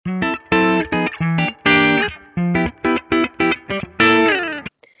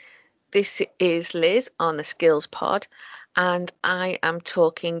This is Liz on the Skills Pod, and I am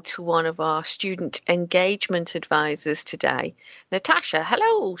talking to one of our student engagement advisors today, Natasha.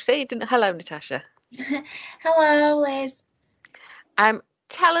 Hello, hello, Natasha. Hello, Liz. Um,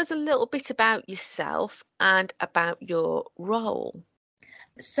 Tell us a little bit about yourself and about your role.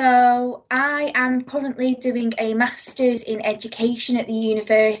 So, I am currently doing a master's in education at the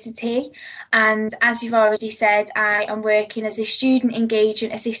university, and as you've already said, I am working as a student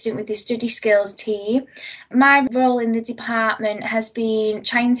engagement assistant with the study skills team. My role in the department has been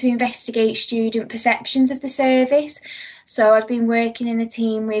trying to investigate student perceptions of the service. So, I've been working in a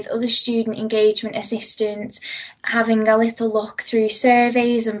team with other student engagement assistants, having a little look through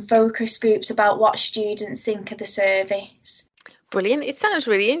surveys and focus groups about what students think of the service. Brilliant. It sounds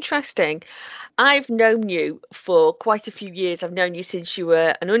really interesting. I've known you for quite a few years. I've known you since you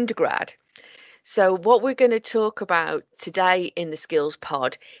were an undergrad. So what we're going to talk about today in the Skills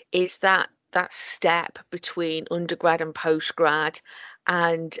Pod is that step between undergrad and postgrad,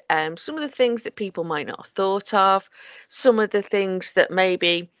 and some of the things that people might not have thought of, some of the things that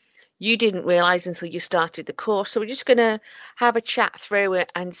maybe you didn't realise until you started the course. So we're just going to have a chat through it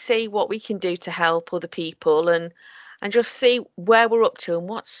and see what we can do to help other people, and just see where we're up to and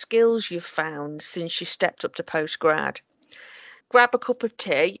what skills you've found since you stepped up to postgrad. Grab a cup of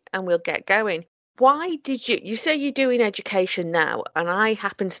tea and we'll get going. Why did you say you're doing education now, and I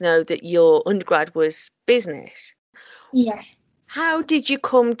happen to know that your undergrad was business. Yeah. How did you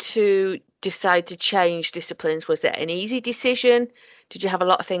come to decide to change disciplines? Was it an easy decision? Did you have a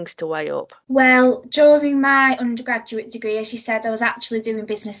lot of things to weigh up? Well, during my undergraduate degree, as you said, I was actually doing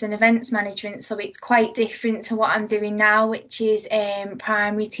business and events management, so it's quite different to what I'm doing now, which is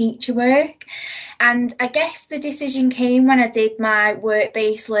primary teacher work. And I guess the decision came when I did my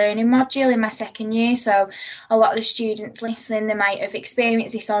work-based learning module in my second year. So a lot of the students listening, they might have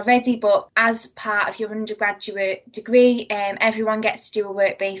experienced this already, but as part of your undergraduate degree, everyone gets to do a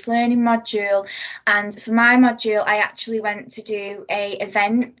work-based learning module. And for my module, I actually went to do a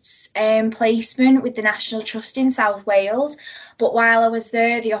events placement with the National Trust in South Wales. But while I was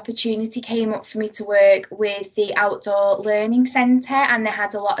there, the opportunity came up for me to work with the Outdoor Learning Centre, and they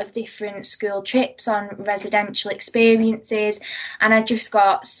had a lot of different school trips on residential experiences, and I just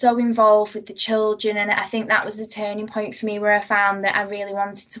got so involved with the children, and I think that was the turning point for me, where I found that I really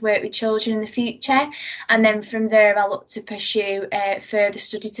wanted to work with children in the future. And then from there I looked to pursue further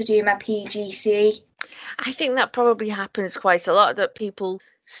study to do my PGCE. I think that probably happens quite a lot, that people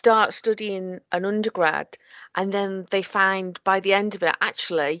start studying an undergrad and then they find by the end of it,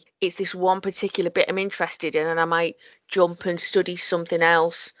 actually, it's this one particular bit I'm interested in, and I might jump and study something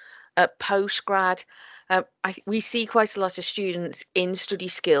else at postgrad. We see quite a lot of students in study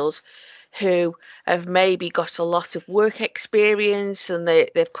skills who have maybe got a lot of work experience, and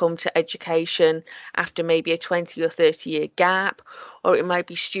they've come to education after maybe a 20 or 30-year gap, or it might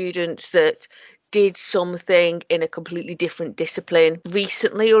be students that did something in a completely different discipline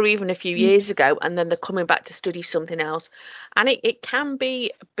recently or even a few years ago, and then they're coming back to study something else. And it can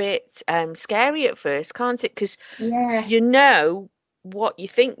be a bit scary at first, can't it? Because Yeah. you know what you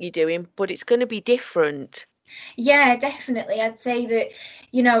think you're doing, but it's going to be different. Yeah, definitely. I'd say that,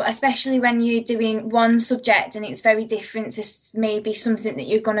 especially when you're doing one subject and it's very different to maybe something that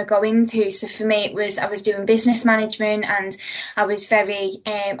you're going to go into. So for me, I was doing business management, and I was very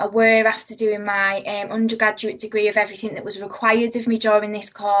aware after doing my undergraduate degree of everything that was required of me during this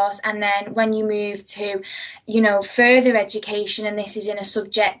course. And then when you move to, further education, and this is in a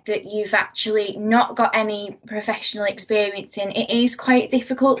subject that you've actually not got any professional experience in, it is quite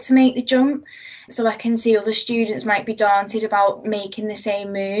difficult to make the jump. So I can see other students might be daunted about making the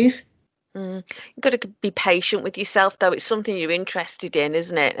same move. You've got to be patient with yourself, though. It's something you're interested in,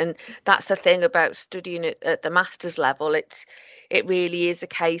 isn't it? And that's the thing about studying at the master's level. It really is a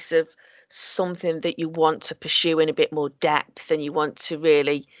case of something that you want to pursue in a bit more depth, and you want to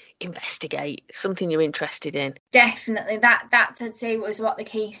really investigate something you're interested in. Definitely, that I'd say was what the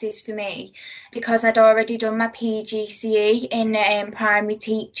case is for me, because I'd already done my PGCE in primary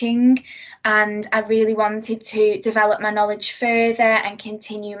teaching, and I really wanted to develop my knowledge further and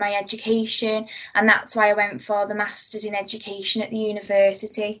continue my education, and that's why I went for the Masters in Education at the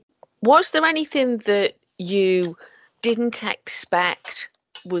university. Was there anything that you didn't expect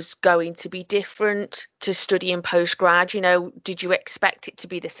was going to be different to studying postgrad? Did you expect it to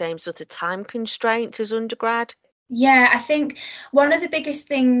be the same sort of time constraints as undergrad? Yeah, I think one of the biggest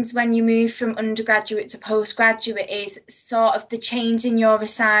things when you move from undergraduate to postgraduate is sort of the change in your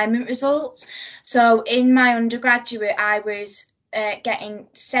assignment results. So in my undergraduate, I was getting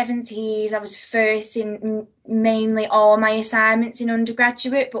 70s. I was first in mainly all my assignments in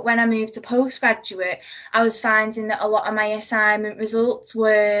undergraduate, but when I moved to postgraduate, I was finding that a lot of my assignment results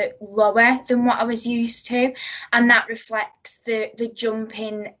were lower than what I was used to, and that reflects the jump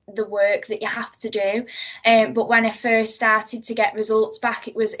in the work that you have to do. But when I first started to get results back,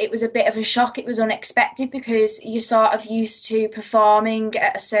 it was a bit of a shock. It was unexpected because you're sort of used to performing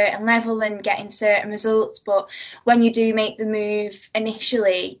at a certain level and getting certain results, but when you do make the move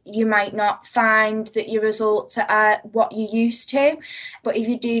initially, you might not find that your results are what you used to. But if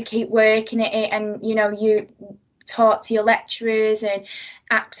you do keep working at it, and you talk to your lecturers and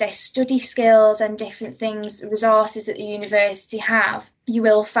access study skills and different things, resources that the university have, you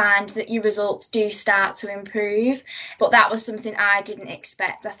will find that your results do start to improve. But that was something I didn't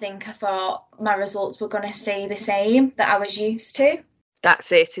expect. I think I thought my results were going to stay the same that I was used to.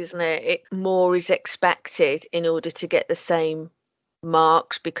 That's it, isn't it? More is expected in order to get the same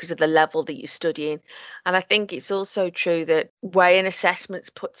marks because of the level that you're studying. And I think it's also true that way an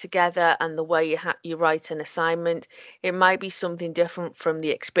assessment's put together and the way you write an assignment, it might be something different from the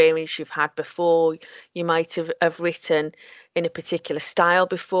experience you've had before. You might have written in a particular style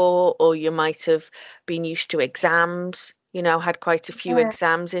before, or you might have been used to exams, had quite a few Yeah.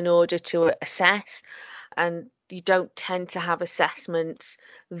 exams in order to assess. And you don't tend to have assessments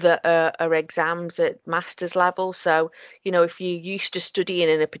that are exams at master's level. So, if you're used to studying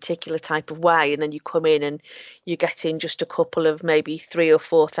in a particular type of way, and then you come in and you get in just a couple of maybe 3 or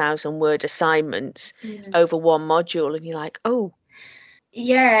 4 thousand word assignments Mm. over one module, and you're like, oh,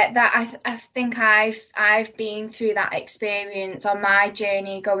 Yeah, that I think I've been through that experience on my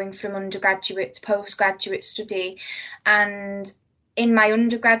journey going from undergraduate to postgraduate study. And in my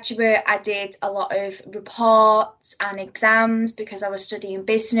undergraduate, I did a lot of reports and exams because I was studying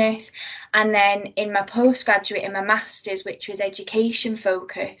business. And then in my postgraduate, in my master's, which was education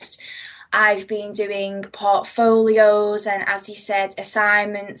focused, I've been doing portfolios and, as you said,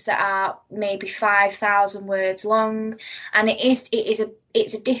 assignments that are maybe 5,000 words long, and it's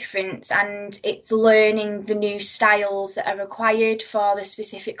a difference, and it's learning the new styles that are required for the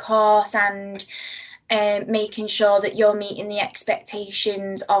specific course, and making sure that you're meeting the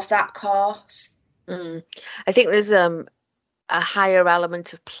expectations of that course. mm. I think there's a higher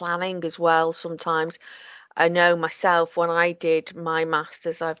element of planning as well sometimes. I know myself when I did my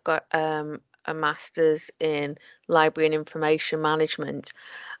master's, I've got a master's in library and information management,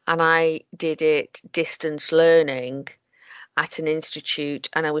 and I did it distance learning at an institute,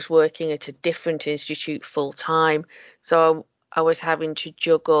 and I was working at a different institute full time. So I was having to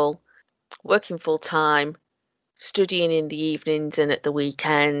juggle working full time, studying in the evenings and at the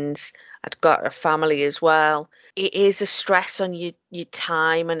weekends. I'd got a family as well. It is a stress on your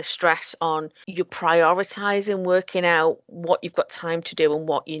time and a stress on you prioritizing, working out what you've got time to do and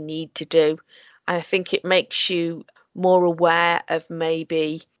what you need to do. And I think it makes you more aware of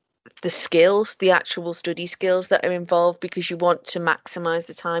maybe the skills, the actual study skills that are involved because you want to maximize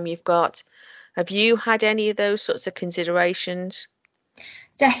the time you've got. Have you had any of those sorts of considerations?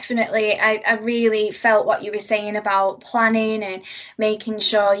 Definitely. I really felt what you were saying about planning and making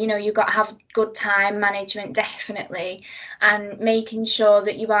sure, you've got to have good time management, definitely, and making sure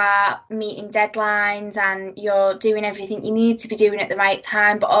that you are meeting deadlines and you're doing everything you need to be doing at the right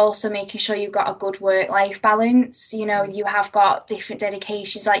time, but also making sure you've got a good work-life balance. You have got different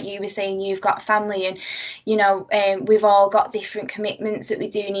dedications, like you were saying, you've got family, and, we've all got different commitments that we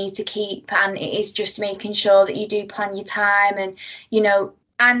do need to keep, and it is just making sure that you do plan your time.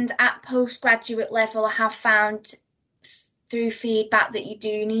 And at postgraduate level, I have found through feedback that you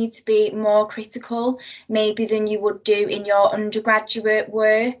do need to be more critical maybe than you would do in your undergraduate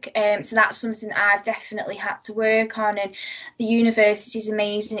work. So that's something that I've definitely had to work on, and the university is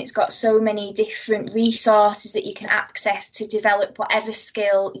amazing. It's got so many different resources that you can access to develop whatever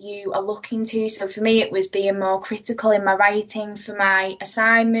skill you are looking to. So for me, it was being more critical in my writing for my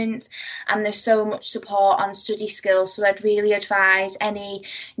assignments, and there's so much support on study skills. So I'd really advise any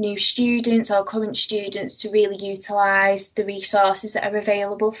new students or current students to really utilise the resources that are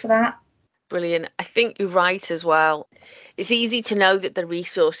available for that. Brilliant. I think you're right as well. It's easy to know that the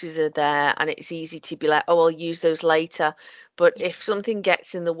resources are there and it's easy to be like, oh, I'll use those later. But if something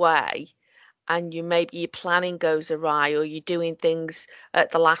gets in the way and maybe your planning goes awry or you're doing things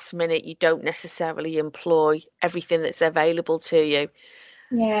at the last minute, you don't necessarily employ everything that's available to you.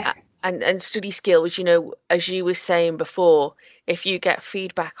 Yeah. And study skills, as you were saying before, if you get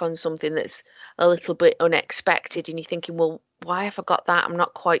feedback on something that's a little bit unexpected and you're thinking, well, why have I got that? I'm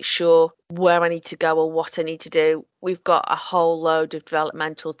not quite sure where I need to go or what I need to do. We've got a whole load of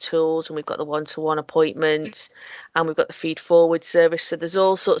developmental tools, and we've got the one-to-one appointments, and we've got the feed forward service. So there's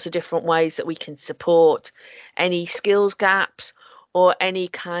all sorts of different ways that we can support any skills gaps or any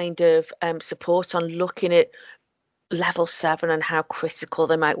kind of support on looking at level 7 and how critical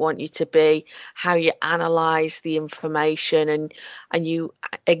they might want you to be, how you analyze the information, and you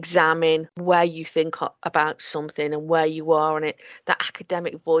examine where you think about something and where you are on it. That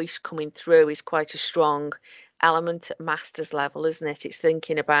academic voice coming through is quite a strong element at master's level, isn't it? It's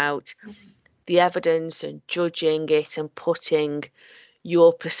thinking about the evidence and judging it and putting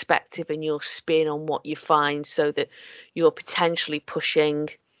your perspective and your spin on what you find, so that you're potentially pushing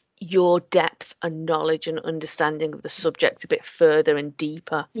your depth and knowledge and understanding of the subject a bit further and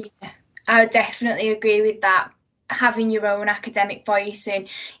deeper. Yeah, I would definitely agree with that. Having your own academic voice, and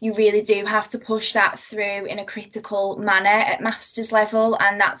you really do have to push that through in a critical manner at master's level,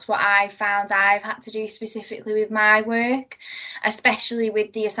 and that's what I found I've had to do specifically with my work, especially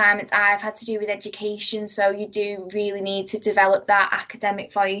with the assignments I've had to do with education. So you do really need to develop that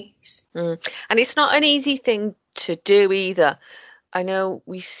academic voice. And it's not an easy thing to do either. I know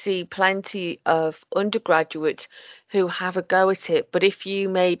we see plenty of undergraduates who have a go at it, but if you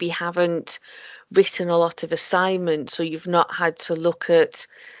maybe haven't written a lot of assignments, or you've not had to look at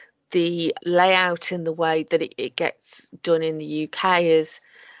the layout in the way that it gets done in the UK as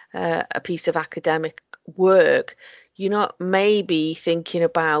a piece of academic work, you're not maybe thinking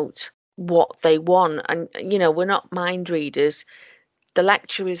about what they want. And, we're not mind readers. The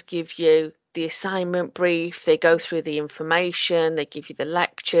lecturers give you the assignment brief, they go through the information, they give you the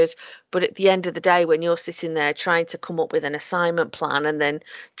lectures, but at the end of the day, when you're sitting there trying to come up with an assignment plan and then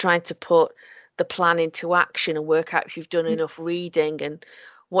trying to put the plan into action and work out if you've done enough reading and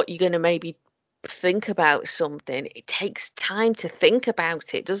what you're going to maybe think about something, it takes time to think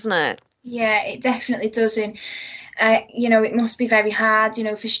about it, doesn't it? Yeah, it definitely does. And it must be very hard,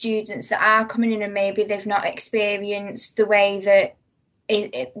 for students that are coming in and maybe they've not experienced the way that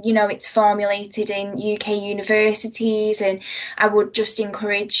it's formulated in UK universities. And I would just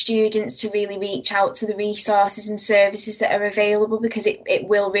encourage students to really reach out to the resources and services that are available, because it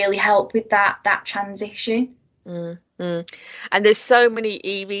will really help with that transition. And there's so many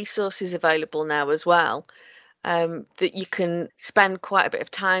e-resources available now as well, that you can spend quite a bit of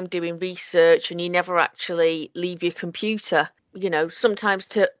time doing research and you never actually leave your computer. Sometimes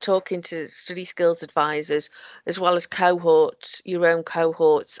talking to study skills advisors, as well as cohorts, your own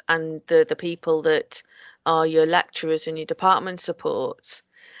cohorts, and the people that are your lecturers and your department supports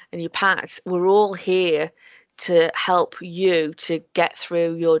and your PATs, we're all here to help you to get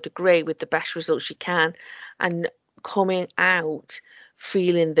through your degree with the best results you can, and coming out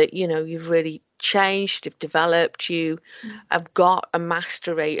feeling that, you've really changed, you've developed, you have got a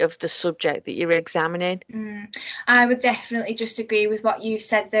mastery of the subject that you're examining. I would definitely just agree with what you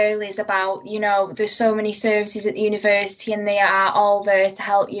said there, Liz, about, there's so many services at the university and they are all there to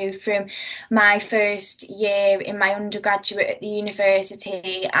help you. From my first year in my undergraduate at the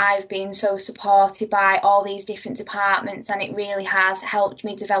university, I've been so supported by all these different departments, and it really has helped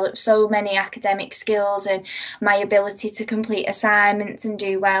me develop so many academic skills and my ability to complete assignments and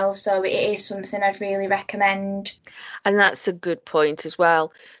do well. So it is something I'd really recommend. And that's a good point as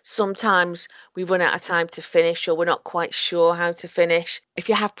well. Sometimes we run out of time to finish, or we're not quite sure how to finish. If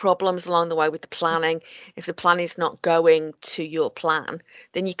you have problems along the way with the planning, if the plan is not going to your plan,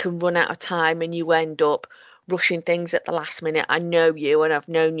 then you can run out of time and you end up rushing things at the last minute. I know you, and I've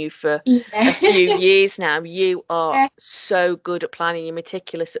known you for a few years now. You are so good at planning. You're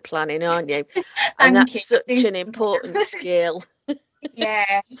meticulous at planning, aren't you? And that's such an important skill.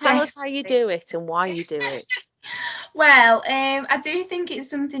 Yeah. Tell us how you do it and why you do it. Well, I do think it's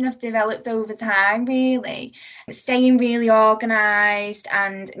something I've developed over time, really. Staying really organised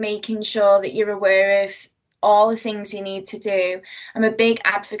and making sure that you're aware of all the things you need to do. I'm a big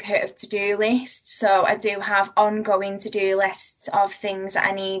advocate of to-do lists, so I do have ongoing to-do lists of things that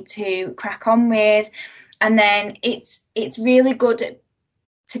I need to crack on with. And then it's really good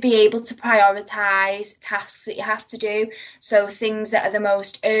to be able to prioritise tasks that you have to do. So things that are the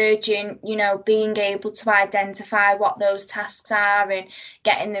most urgent, being able to identify what those tasks are and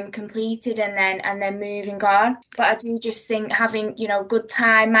getting them completed, and then moving on. But I do just think having, good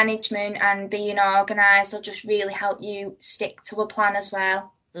time management and being organised will just really help you stick to a plan as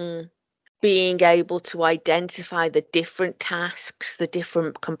well. Being able to identify the different tasks, the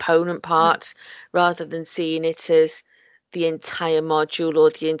different component parts, rather than seeing it as the entire module or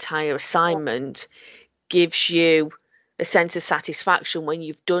the entire assignment gives you a sense of satisfaction when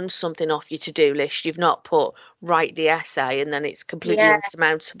you've done something off your to-do list. You've not put write the essay and then it's completely Yeah.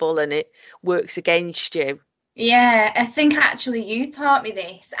 unsurmountable and it works against you. Yeah, I think actually you taught me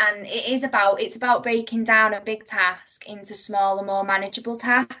this, and it's about breaking down a big task into smaller, more manageable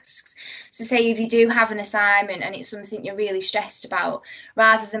tasks. So say if you do have an assignment and it's something you're really stressed about,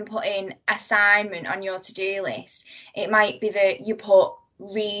 rather than putting assignment on your to-do list, it might be that you put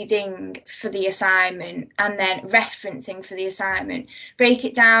reading for the assignment and then referencing for the assignment. Break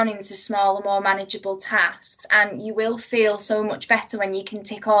it down into smaller, more manageable tasks, and you will feel so much better when you can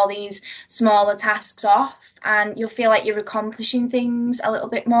tick all these smaller tasks off, and you'll feel like you're accomplishing things a little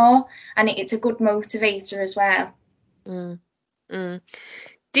bit more, and it's a good motivator as well. Mm, mm.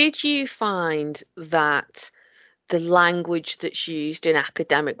 Did you find that the language that's used in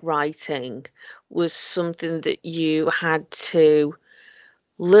academic writing was something that you had to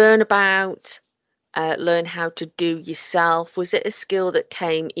learn about, learn how to do yourself? Was it a skill that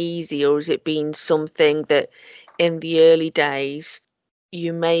came easy, or has it been something that in the early days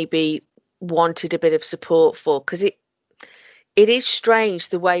you maybe wanted a bit of support for? Because it is strange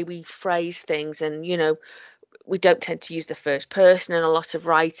the way we phrase things, and we don't tend to use the first person in a lot of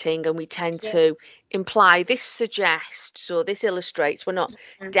writing, and we tend Yeah. to imply this suggests or this illustrates. We're not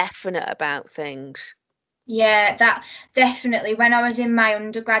definite about things. Yeah, that definitely. When I was in my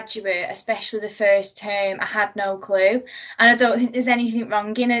undergraduate, especially the first term, I had no clue, and I don't think there's anything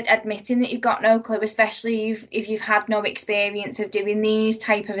wrong in admitting that you've got no clue, especially if you've had no experience of doing these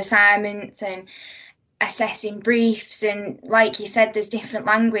type of assignments and assessing briefs. And like you said, there's different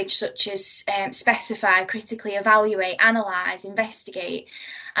language such as specify, critically evaluate, analyze, investigate.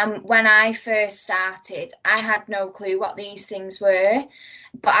 And when I first started, I had no clue what these things were,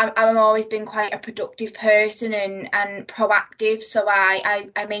 but I've always been quite a productive person and proactive. So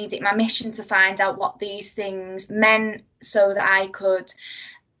I made it my mission to find out what these things meant so that I could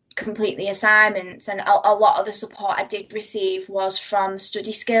complete the assignments. And a lot of the support I did receive was from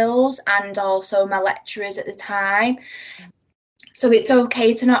study skills and also my lecturers at the time. So it's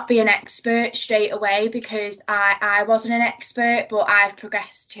okay to not be an expert straight away, because I wasn't an expert, but I've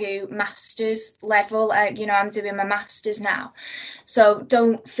progressed to master's level. I'm doing my master's now. So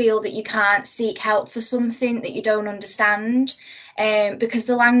don't feel that you can't seek help for something that you don't understand. Because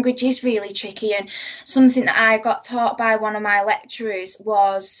the language is really tricky. And something that I got taught by one of my lecturers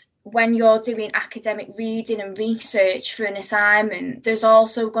was, when you're doing academic reading and research for an assignment, there's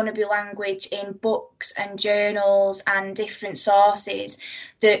also going to be language in books and journals and different sources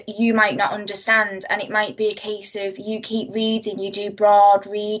that you might not understand. And it might be a case of you keep reading, you do broad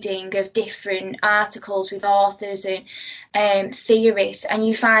reading of different articles with authors and theorists, and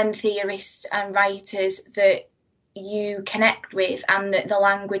you find theorists and writers that you connect with and that the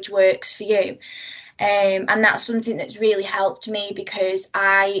language works for you. And that's something that's really helped me, because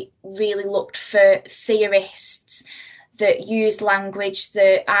I really looked for theorists that used language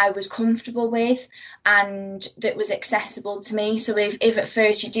that I was comfortable with and that was accessible to me. So if at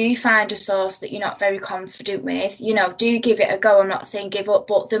first you do find a source that you're not very confident with, do give it a go. I'm not saying give up,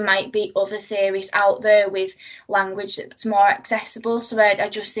 but there might be other theories out there with language that's more accessible. So I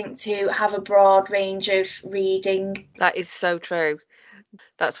just think to have a broad range of reading. That is so true.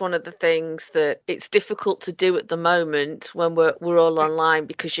 That's one of the things that it's difficult to do at the moment when we're all online,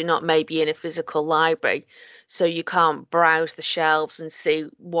 because you're not maybe in a physical library, so you can't browse the shelves and see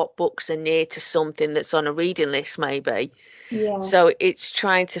what books are near to something that's on a reading list maybe. Yeah. So it's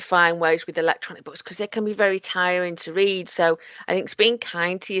trying to find ways with electronic books, because they can be very tiring to read. So I think it's being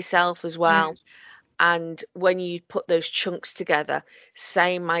kind to yourself as well. And when you put those chunks together,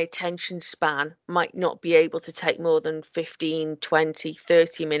 say my attention span might not be able to take more than 15, 20,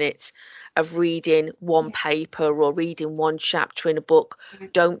 30 minutes of reading one paper or reading one chapter in a book.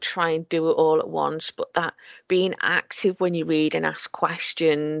 Don't try and do it all at once, but that being active when you read and ask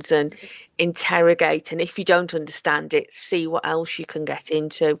questions and interrogate. And if you don't understand it, see what else you can get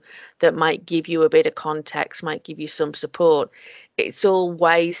into that might give you a bit of context, might give you some support. It's all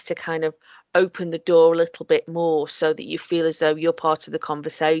ways to kind of open the door a little bit more so that you feel as though you're part of the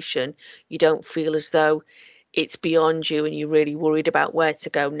conversation. You don't feel as though it's beyond you and you're really worried about where to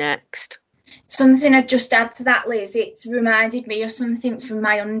go next. Something I'd just add to that, Liz, it's reminded me of something from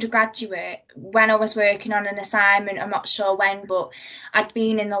my undergraduate when I was working on an assignment. I'm not sure when, but I'd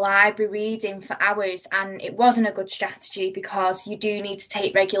been in the library reading for hours, and it wasn't a good strategy because you do need to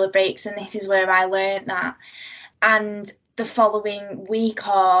take regular breaks, and this is where I learned that. And the following week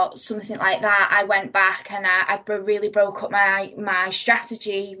or something like that, I went back and I really broke up my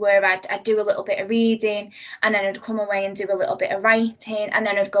strategy, where I'd do a little bit of reading, and then I'd come away and do a little bit of writing, and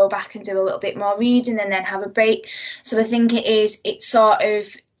then I'd go back and do a little bit more reading and then have a break. So I think it's sort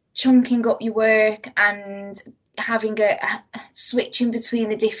of chunking up your work and having a switching between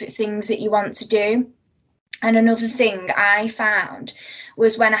the different things that you want to do. And another thing I found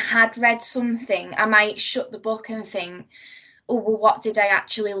was, when I had read something, I might shut the book and think, oh, well, what did I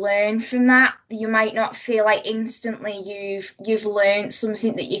actually learn from that? You might not feel like instantly you've learned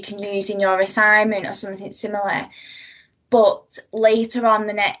something that you can use in your assignment or something similar. But later on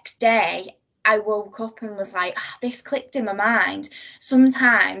the next day, I woke up and was like, oh, this clicked in my mind.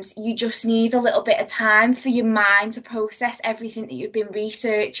 Sometimes you just need a little bit of time for your mind to process everything that you've been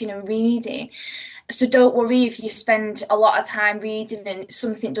researching and reading. So don't worry if you spend a lot of time reading and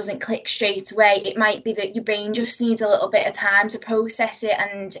something doesn't click straight away. It might be that your brain just needs a little bit of time to process it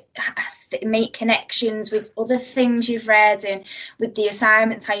and make connections with other things you've read and with the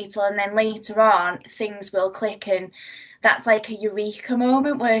assignment title, and then later on things will click, and that's like a eureka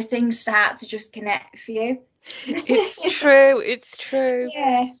moment where things start to just connect for you. It's true. It's true.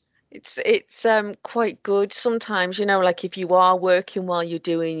 Yeah. It's quite good sometimes, like if you are working while you're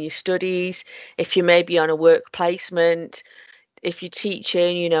doing your studies, if you're maybe on a work placement, if you're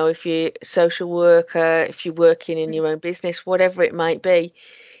teaching, if you're a social worker, if you're working in your own business, whatever it might be,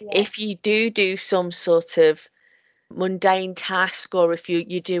 Yeah. if you do some sort of mundane task, or if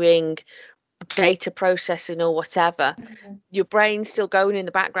you're doing data processing or whatever, Mm-hmm. your brain's still going in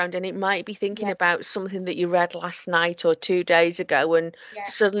the background, and it might be thinking Yeah. about something that you read last night or 2 days ago, and Yeah.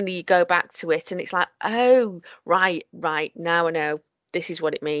 suddenly you go back to it and it's like, oh, right, now I know this is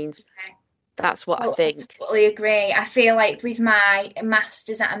what it means. Yeah. That's what I I think. totally agree. I feel like with my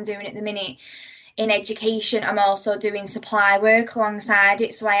masters that I'm doing at the minute in education, I'm also doing supply work alongside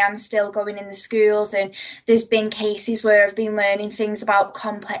it. So I am still going in the schools, and there's been cases where I've been learning things about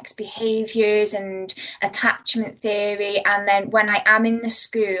complex behaviours and attachment theory. And then when I am in the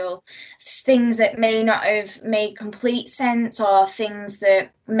school, things that may not have made complete sense, or things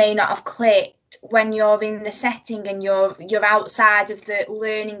that may not have clicked, when you're in the setting and you're outside of the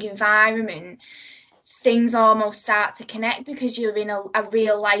learning environment, things almost start to connect because you're in a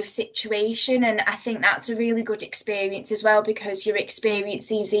real life situation. And I think that's a really good experience as well, because you're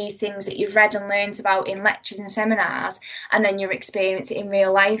experiencing these things that you've read and learned about in lectures and seminars, and then you're experiencing it in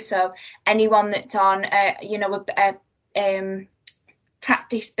real life. So anyone that's on a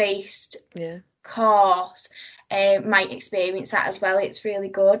practice-based course might experience that as well. It's really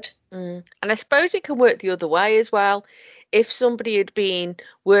good. And I suppose it can work the other way as well. If somebody had been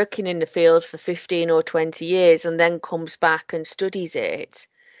working in the field for 15 or 20 years and then comes back and studies it,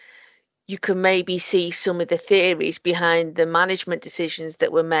 you can maybe see some of the theories behind the management decisions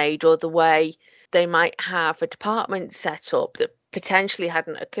that were made, or the way they might have a department set up that potentially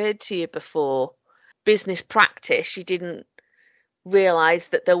hadn't occurred to you before. Business practice, you didn't realize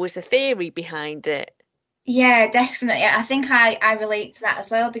that there was a theory behind it. Yeah, definitely. I think I relate to that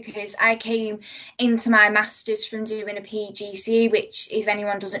as well, because I came into my master's from doing a PGCE, which, if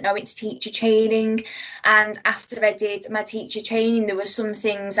anyone doesn't know, it's teacher training. And after I did my teacher training, there were some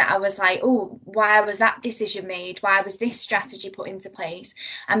things that I was like, oh, why was that decision made? Why was this strategy put into place?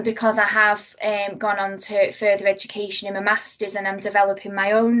 And because I have gone on to further education in my master's and I'm developing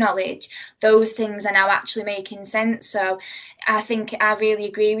my own knowledge, those things are now actually making sense. So I think I really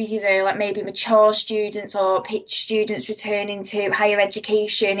agree with you there. Like maybe mature students or pitch students returning to higher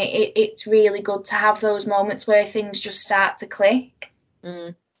education, it's really good to have those moments where things just start to click.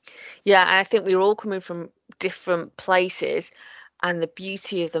 Yeah, I think we're all coming from different places, and the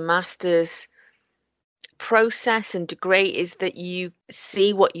beauty of the master's process and degree is that you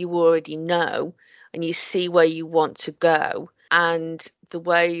see what you already know and you see where you want to go. And the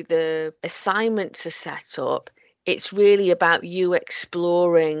way the assignments are set up, it's really about you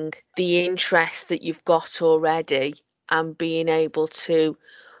exploring the interest that you've got already and being able to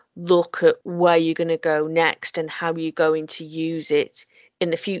look at where you're going to go next and how you're going to use it in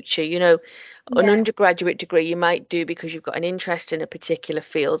the future. An Yeah. undergraduate degree you might do because you've got an interest in a particular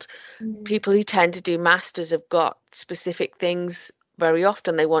field. People who tend to do masters have got specific things very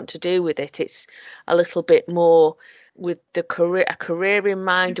often they want to do with it. It's a little bit more with a career in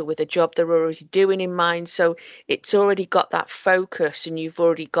mind, or with a job they're already doing in mind. So it's already got that focus, and you've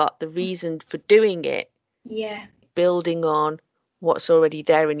already got the reason for doing it. Yeah. Building on what's already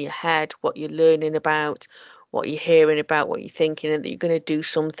there in your head, what you're learning about, what you're hearing about, what you're thinking, and that you're going to do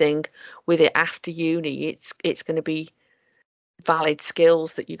something with it after uni. It's going to be valid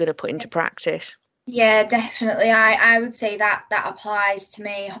skills that you're going to put into practice. Yeah, definitely. I would say that that applies to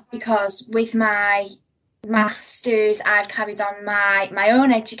me because with my masters, I've carried on my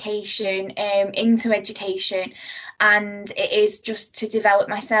own education into education, and it is just to develop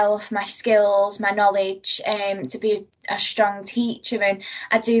myself, my skills, my knowledge, to be a strong teacher. And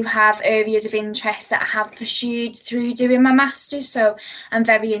I do have areas of interest that I have pursued through doing my masters. So I'm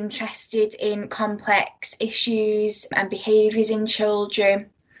very interested in complex issues and behaviours in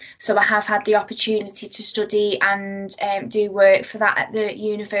children. So I have had the opportunity to study and do work for that at the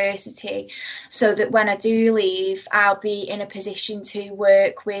university, so that when I do leave, I'll be in a position to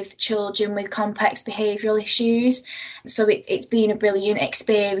work with children with complex behavioural issues. So it's been a brilliant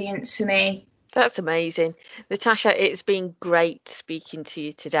experience for me. That's amazing. Natasha, it's been great speaking to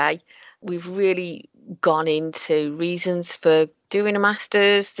you today. We've really gone into reasons for doing a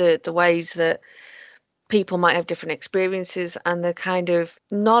master's, the ways that people might have different experiences, and the kind of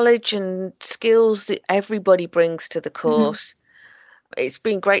knowledge and skills that everybody brings to the Mhm. course. It's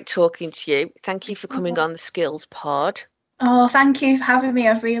been great talking to you. Thank you for coming on the Skills Pod. Oh, thank you for having me.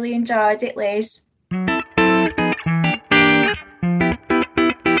 I've really enjoyed it, Liz.